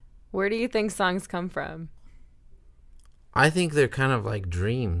Where do you think songs come from? I think they're kind of like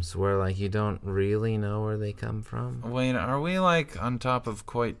dreams where like you don't really know where they come from. Wait, are we like on top of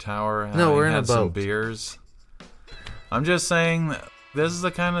Coit Tower? No, we're in had a some boat. beers. I'm just saying this is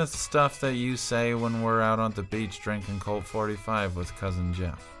the kind of stuff that you say when we're out on the beach drinking Colt 45 with Cousin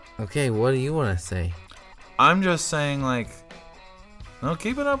Jeff. Okay, what do you want to say? I'm just saying like, no,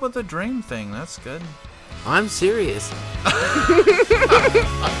 keep it up with the dream thing. That's good. I'm serious.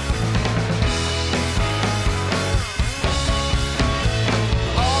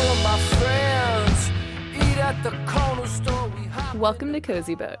 Welcome to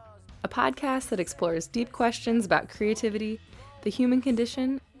Cozy Boat, a podcast that explores deep questions about creativity, the human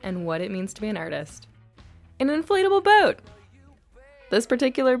condition, and what it means to be an artist. An inflatable boat! This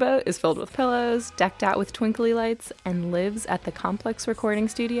particular boat is filled with pillows, decked out with twinkly lights, and lives at the Complex Recording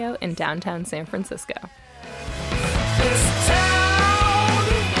Studio in downtown San Francisco.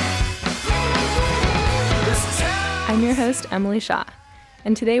 I'm your host, Emily Shaw,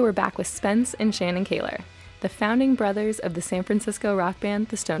 and today we're back with Spence and Shannon Koehler, the founding brothers of the San Francisco rock band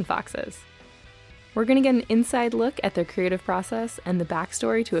The Stone Foxes. We're going to get an inside look at their creative process and the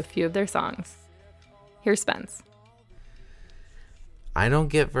backstory to a few of their songs. Here's Spence. I don't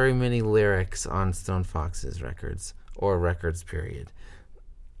get very many lyrics on Stone Foxes records, or records, period.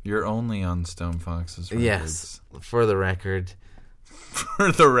 You're only on Stone Foxes records. Yes, for the record.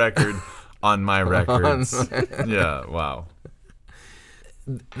 For the record, on my records. Yeah, wow.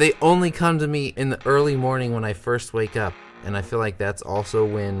 They only come to me in the early morning when I first wake up, and I feel like that's also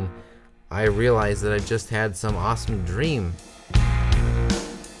when I realize that I just had some awesome dream.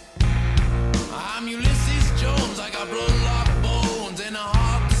 I'm Ulysses Jones, I got blood-locked bones and a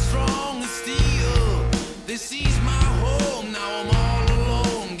heart that's strong as steel. This is my home, now I'm all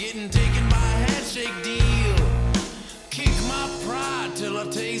alone, getting taken by a handshake deal. Kick my pride till I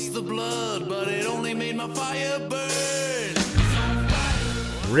taste the blood, but it only made my fire burn.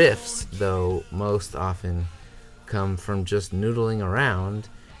 Riffs, though, most often come from just noodling around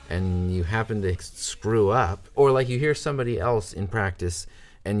and you happen to screw up, or like you hear somebody else in practice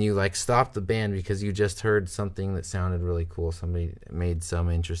and you like stop the band because you just heard something that sounded really cool. Somebody made some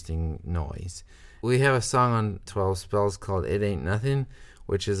interesting noise. We have a song on 12 Spells called It Ain't Nothing,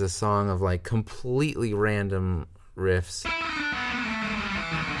 which is a song of like completely random riffs.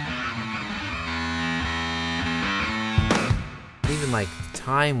 Even like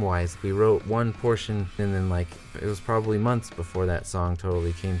time-wise, we wrote one portion and then like it was probably months before that song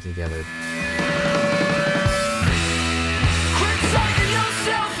totally came together.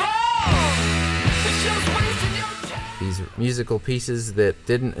 These musical pieces that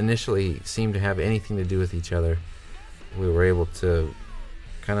didn't initially seem to have anything to do with each other, we were able to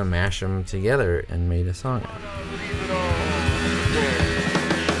kind of mash them together and made a song out of it.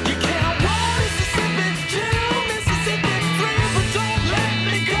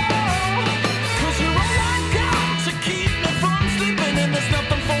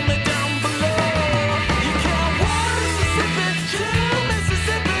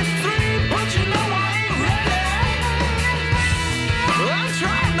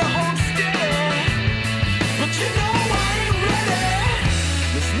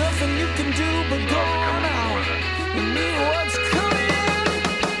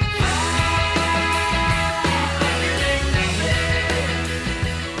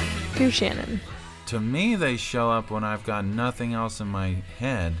 Here's Shannon. To me, they show up when I've got nothing else in my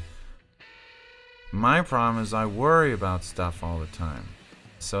head. My problem is I worry about stuff all the time.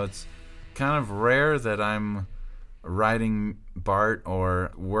 So it's kind of rare that I'm writing Bart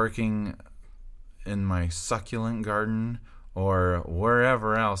or working in my succulent garden or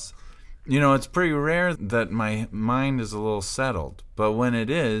wherever else. You know, it's pretty rare that my mind is a little settled. But when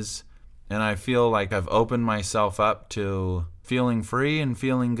it is, and I feel like I've opened myself up to feeling free and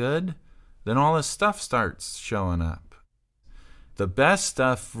feeling good, then all this stuff starts showing up. The best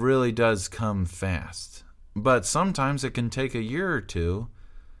stuff really does come fast, but sometimes it can take a year or two.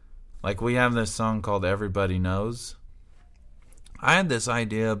 Like we have this song called Everybody Knows. I had this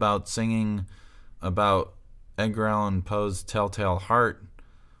idea about singing about Edgar Allan Poe's Telltale Heart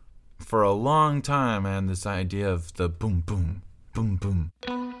for a long time. I had this idea of the boom, boom, boom, boom.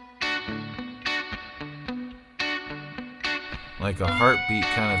 Like a heartbeat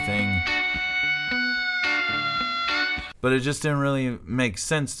kind of thing. But it just didn't really make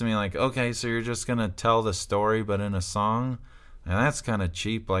sense to me. Like, okay, so you're just going to tell the story but in a song? And that's kind of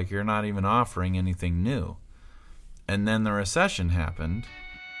cheap. Like, you're not even offering anything new. And then the recession happened.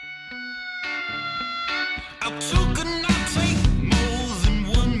 I took a not take more than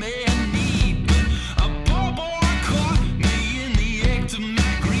one man need, but a poor boy caught me in the act of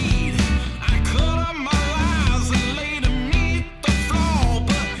my greed.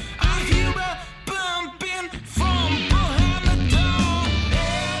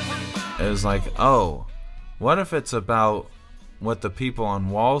 was like, oh, what if it's about what the people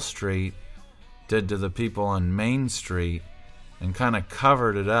on Wall Street did to the people on Main Street and kind of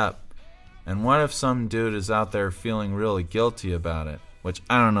covered it up? And what if some dude is out there feeling really guilty about it? Which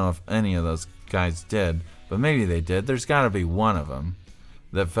I don't know if any of those guys did, but maybe they did. There's got to be one of them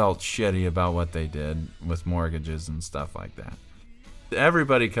that felt shitty about what they did with mortgages and stuff like that.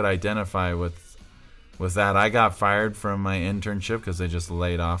 Everybody could identify with that. I got fired from my internship because they just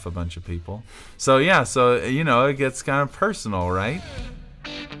laid off a bunch of people. So yeah, it gets kind of personal, right?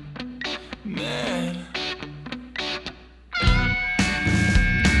 Man.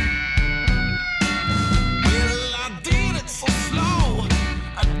 Well, I did it so slow,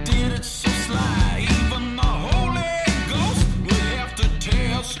 I did it so sly. Even the Holy Ghost will have to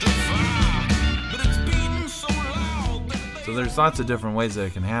testify. But it's beating so loud that So there's lots of different ways that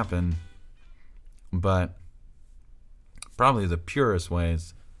it can happen, but probably the purest way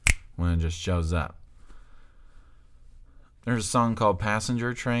is when it just shows up. There's a song called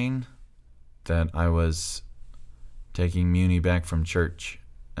Passenger Train that I was taking Muni back from church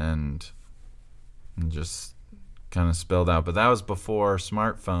and just kind of spilled out. But that was before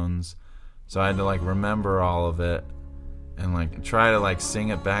smartphones, so I had to remember all of it and try to sing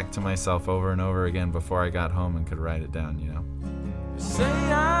it back to myself over and over again before I got home and could write it down, say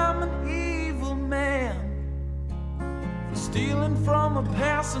I'm an evil man for stealing from a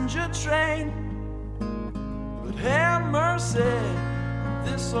passenger train. But have mercy on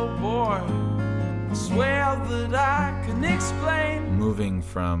this old boy, I swear that I can explain. Moving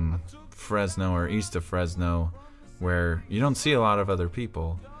from Fresno or east of Fresno, where you don't see a lot of other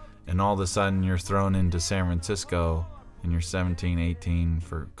people, and all of a sudden you're thrown into San Francisco and you're 17, 18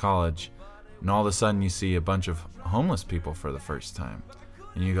 for college, and all of a sudden you see a bunch of homeless people for the first time.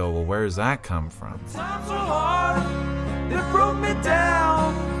 And you go, well, where does that come from? Times were hard, they broke me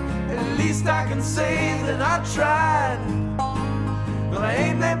down. At least I can say that I tried. But I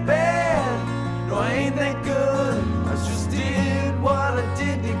ain't that bad, no, I ain't that good. I just did what I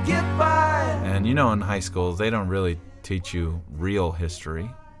did to get by. And in high school, they don't really teach you real history.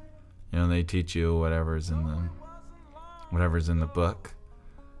 They teach you whatever's in the book.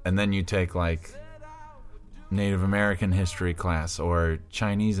 And then you take Native American history class or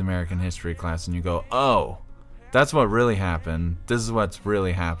Chinese American history class, and you go, oh, that's what really happened. This is what's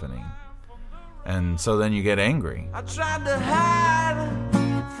really happening. And so then you get angry. I tried to hide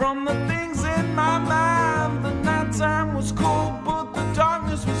from the things in my mind. The nighttime was cold, but the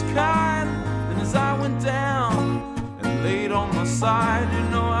darkness was kind. And as I went down and laid on my side,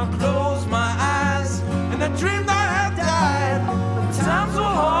 I closed my eyes and I dreamed I had died. The times were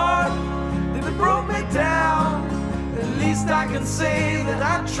hard, they broke me down. At least I can say that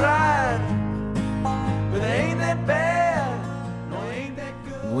I tried. But it ain't that bad, no, it ain't that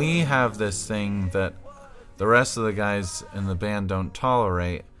good. We have this thing that the rest of the guys in the band don't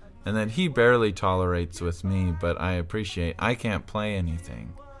tolerate, and that he barely tolerates with me, but I appreciate. I can't play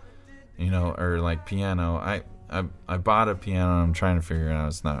anything, or piano. I bought a piano and I'm trying to figure it out.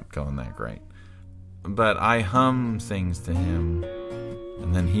 It's not going that great. But I hum things to him,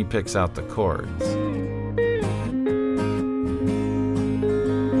 and then he picks out the chords.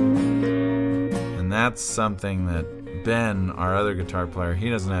 And that's something that Ben, our other guitar player, he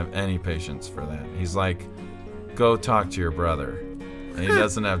doesn't have any patience for that. He's like, go talk to your brother. And he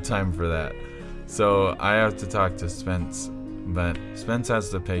doesn't have time for that. So I have to talk to Spence. But Spence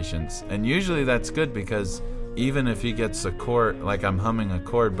has the patience. And usually that's good, because even if he gets a chord, I'm humming a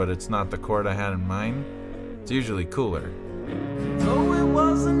chord, but it's not the chord I had in mind, it's usually cooler. Though it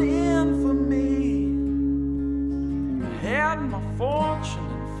wasn't in for me, I had my fortune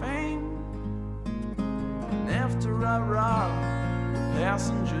and fame. And after I robbed the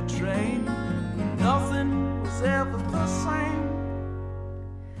passenger train, nothing was ever the same.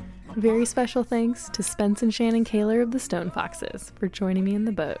 Very special thanks to Spence and Shannon Koehler of the Stone Foxes for joining me in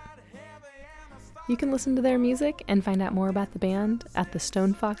the boat. You can listen to their music and find out more about the band at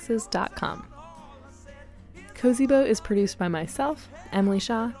thestonefoxes.com. Cozy Boat is produced by myself, Emily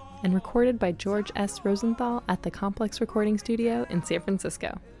Shaw, and recorded by George S. Rosenthal at the Complex Recording Studio in San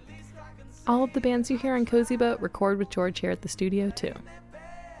Francisco. All of the bands you hear on Cozy Boat record with George here at the studio too.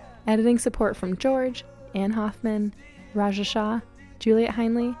 Editing support from George, Ann Hoffman, Raja Shah, Juliet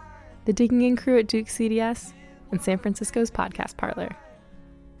Heinley, the Digging In crew at Duke CDS, and San Francisco's Podcast Parlor.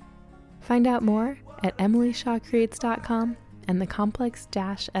 Find out more at emilyshawcreates.com and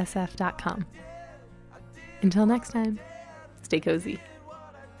thecomplex-sf.com. Until next time, stay cozy.